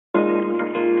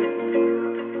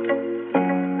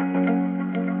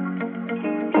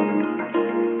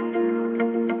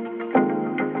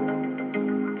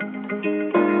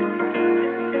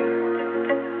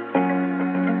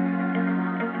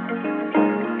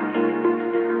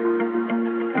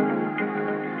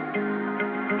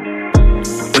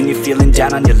you're feeling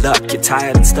down on your luck, you're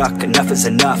tired and stuck, enough is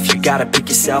enough. You gotta pick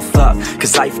yourself up,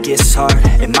 cause life gets hard.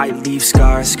 It might leave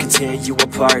scars, could tear you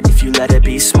apart if you let it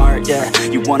be smart, yeah.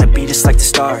 You wanna be just like the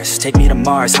stars, take me to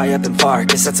Mars, high up and far,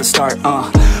 guess that's a start,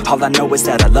 All I know is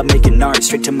that I love making art,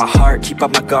 straight to my heart, keep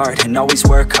up my guard, and always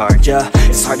work hard, yeah.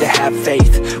 It's hard to have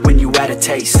faith when you had a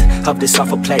taste of this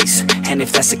awful place, and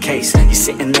if that's the case, you're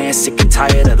sitting there sick and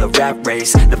tired of the rat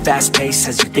race. The fast pace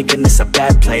has you thinking this a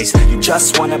bad place. You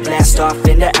just wanna blast off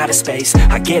into outer space.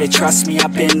 I get it, trust me,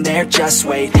 I've been there, just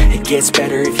wait. It gets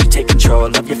better if you take control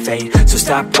of your fate. So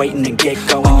stop waiting and get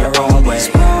going your own way. These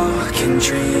broken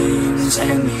dreams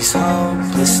and these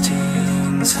hopeless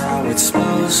teens, how it's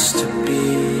supposed to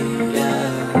be, yeah.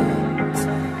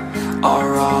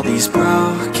 Are all these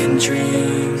broken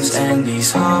dreams and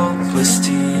these hopeless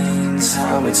teens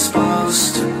how it's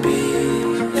supposed to be,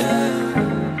 yeah.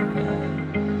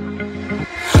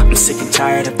 I'm sick and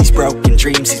tired of these broken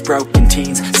dreams, these broken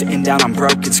teens, sitting down on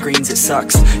broken screens. It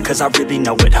sucks, cause I really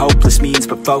know what hopeless means,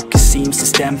 but focus seems to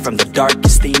stem from the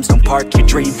darkest themes. Don't park your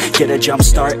dream, get a jump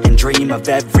start and dream of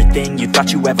everything you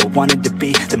thought you ever wanted to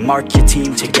be. Then mark your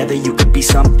team, together you can be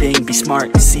something. Be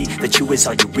smart and see that you is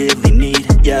all you really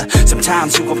need, yeah.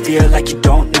 Sometimes you gon' feel like you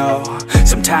don't know,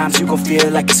 sometimes you gon' feel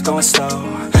like it's going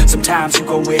slow, sometimes you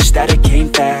gon' wish that it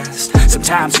came fast,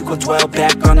 sometimes you gon' dwell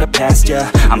back on the past, yeah.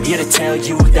 I'm here to tell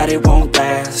you that it won't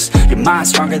last. Your mind's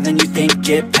stronger than you think,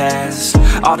 get past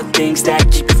all the things that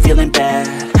keep you feeling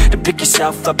bad, to pick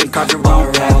yourself up and carve your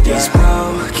own path. All these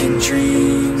broken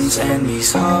dreams and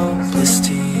these hopeless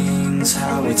teens,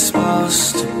 how it's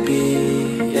supposed to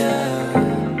be, yeah.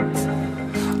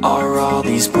 Are all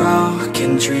these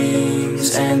broken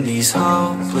dreams and these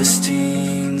hopeless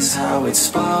teens how it's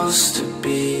supposed to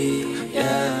be,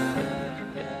 yeah.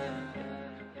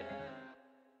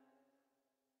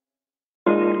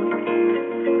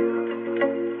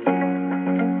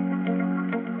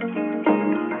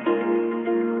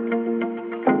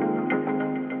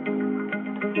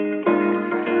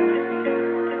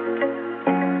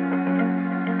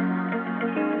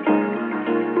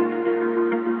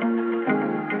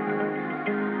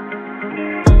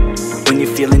 When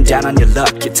you're feeling down on your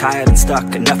luck, you're tired and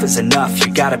stuck, enough is enough.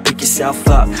 You gotta pick yourself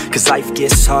up, cause life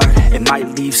gets hard. It might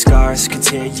leave scars, could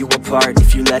tear you apart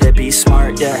if you let it be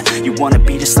smart, yeah. You wanna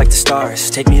be just like the stars,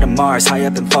 take me to Mars, high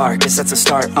up and far, guess that's a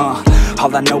start,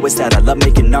 All I know is that I love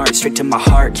making art, straight to my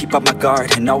heart, keep up my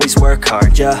guard, and always work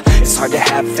hard, yeah. It's hard to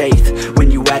have faith when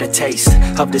you had a taste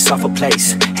of this awful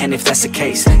place, and if that's the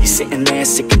case, you're sitting there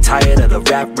sick and tired of the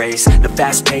rat race. The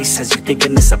fast pace has you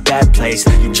thinking this a bad place.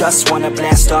 You just wanna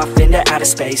blast off into outer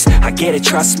space. I get it,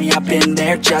 trust me, I've been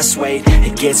there, just wait.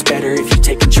 It gets better if you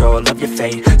take control of your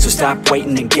fate. So stop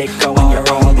waiting and get going your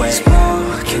own way. These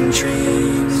broken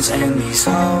dreams and these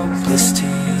hopeless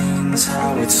teens,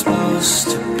 how it's supposed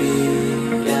to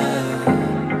be, yeah.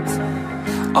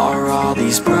 Are all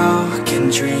these broken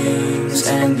dreams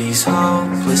and these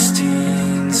hopeless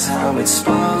teens how it's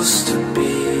supposed to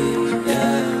be,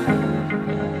 yeah.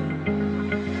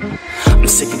 I'm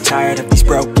sick and tired of these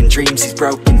broken dreams, these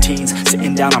broken teens,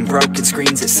 sitting down on broken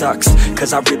screens. It sucks,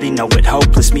 cause I really know what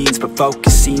hopeless means, but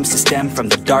focus seems to stem from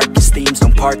the darkest themes.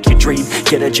 Don't park your dream,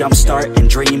 get a jump start and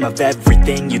dream of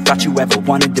everything you thought you ever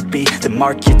wanted to be. Then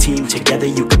mark your team, together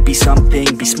you can be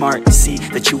something. Be smart and see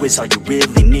that you is all you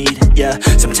really need, yeah.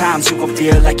 Sometimes you gon'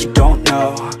 feel like you don't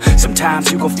know,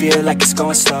 sometimes you gon' feel like it's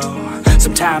going slow,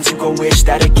 sometimes you gon' wish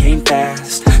that it came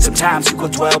fast, sometimes you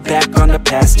gon' dwell back on the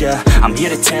past, yeah. I'm here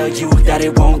to tell you that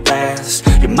it won't last.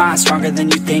 Your mind's stronger than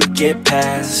you think, get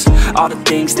past all the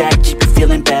things that keep you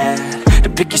feeling bad, to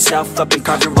pick yourself up and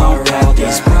carve your own path. All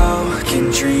these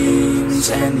broken dreams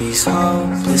and these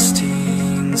hopeless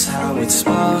teens, how it's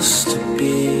supposed to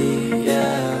be,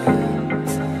 yeah.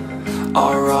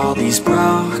 Are all these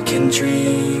broken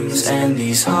dreams and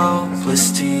these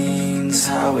hopeless teens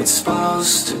how it's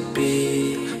supposed to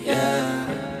be, yeah.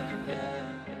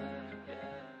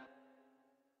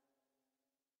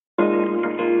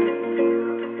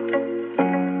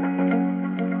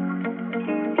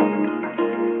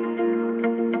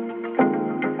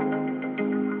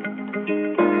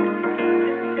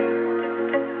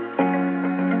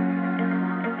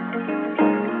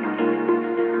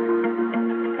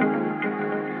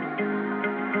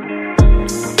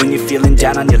 When you're feeling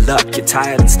down on your luck, you're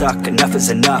tired and stuck, enough is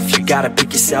enough, you gotta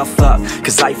pick yourself up.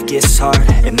 Cause life gets hard,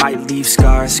 it might leave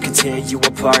scars, could tear you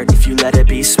apart if you let it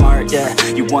be smart. Yeah,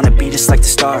 you wanna be just like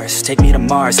the stars, take me to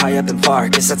Mars, high up and far,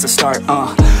 guess that's a start.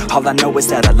 All I know is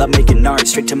that I love making art,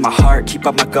 straight to my heart, keep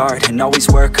up my guard and always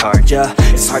work hard. Yeah,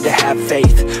 it's hard to have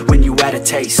faith when you had a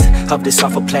taste of this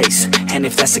awful place. And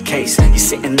if that's the case, you're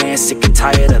sitting there sick and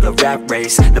tired of the rat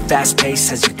race, the fast pace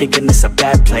has you thinking it's a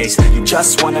bad place. You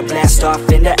just wanna blast off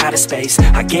into outer space.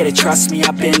 I get it, trust me,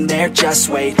 I've been there, just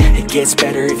wait. It gets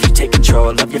better if you take control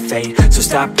of your fate. So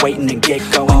stop waiting and get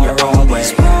going your own way.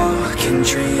 These broken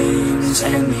dreams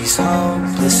and these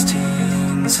hopeless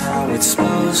teens, how it's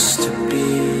supposed to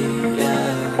be,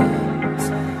 yeah.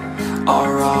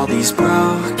 Are all these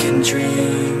broken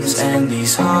dreams and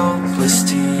these hopeless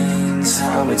teens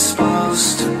how it's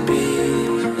supposed to be,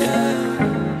 yeah.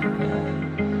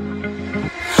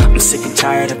 I'm sick and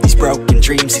tired of these broken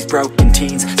dreams, these broken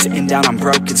teens, sitting down on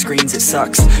broken screens. It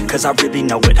sucks, cause I really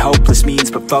know what hopeless means,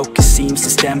 but focus seems to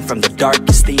stem from the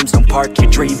darkest themes. Don't park your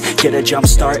dream, get a jump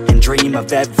start and dream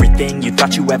of everything you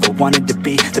thought you ever wanted to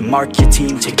be. Then mark your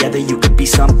team, together you could be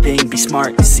something. Be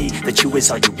smart and see that you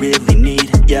is all you really need,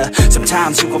 yeah.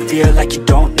 Sometimes you gon' feel like you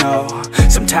don't know,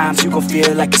 sometimes you gon'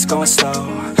 feel like it's going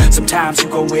slow, sometimes you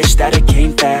gon' wish that it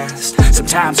came fast,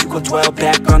 sometimes you gon' dwell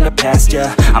back on the past,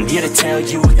 yeah. I'm here to tell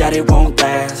you that it won't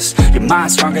last. Your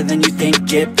mind's stronger than you think,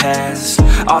 get past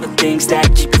all the things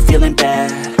that keep you feeling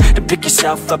bad, and pick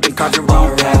yourself up and carve your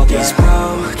own path. All these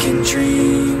broken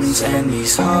dreams and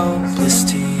these hopeless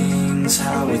teens,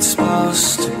 how it's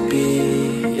supposed to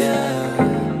be, yeah.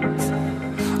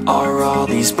 Are all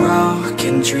these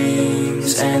broken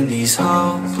dreams and these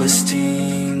hopeless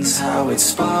teens how it's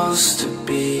supposed to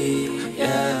be?